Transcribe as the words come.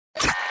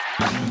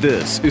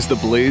This is the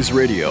Blaze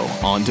Radio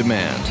on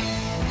demand.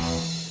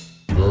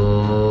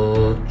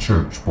 The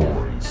Church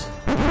Boys.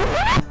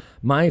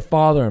 My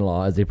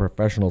father-in-law is a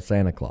professional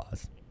Santa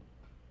Claus.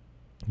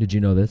 Did you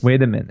know this?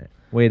 Wait a minute.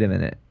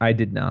 I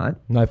did not.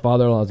 My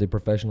father-in-law is a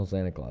professional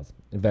Santa Claus.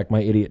 In fact,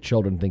 my idiot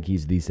children think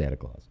he's the Santa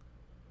Claus.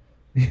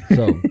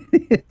 So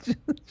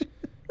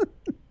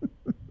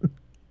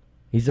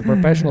he's a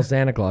professional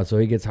Santa Claus, so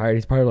he gets hired.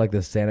 He's part of like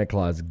the Santa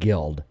Claus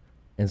Guild,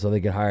 and so they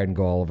get hired and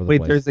go all over the place.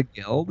 Wait, there's a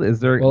guild? Is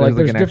there? Well, there's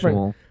like an different.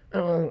 actual...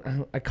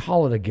 I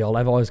call it a guild.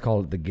 I've always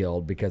called it the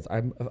guild because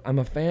I'm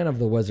a fan of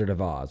the Wizard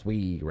of Oz.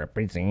 We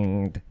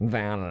represent the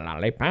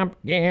Lollipop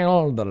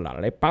Guild, the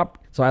Lollipop.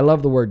 So I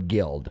love the word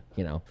guild.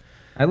 You know,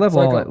 I love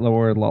so the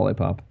word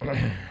lollipop.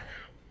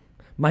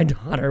 My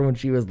daughter, when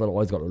she was little,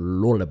 always got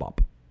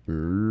lollipop,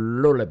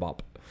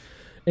 lollipop.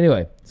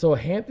 Anyway, so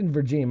Hampton,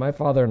 Virginia. My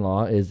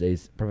father-in-law is a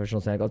professional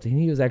Santa Claus, and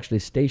he was actually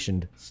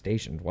stationed,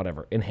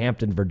 whatever, in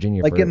Hampton,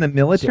 Virginia. Like in the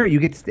military, you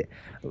get...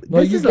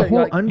 This is a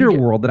whole like,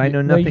 underworld that I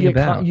know nothing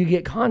about. You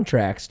get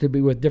contracts to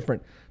be with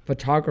different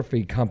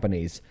photography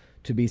companies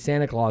to be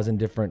Santa Claus in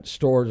different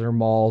stores or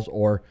malls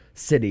or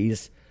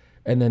cities,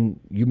 and then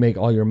you make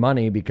all your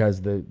money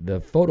because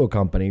the photo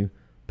company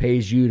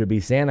pays you to be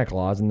Santa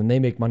Claus, and then they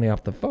make money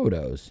off the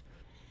photos.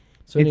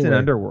 So it's anyway, an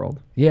underworld.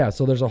 Yeah,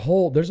 so there's a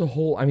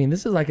whole, I mean,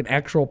 this is like an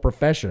actual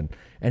profession,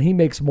 and he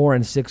makes more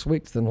in 6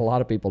 weeks than a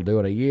lot of people do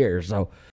in a year. So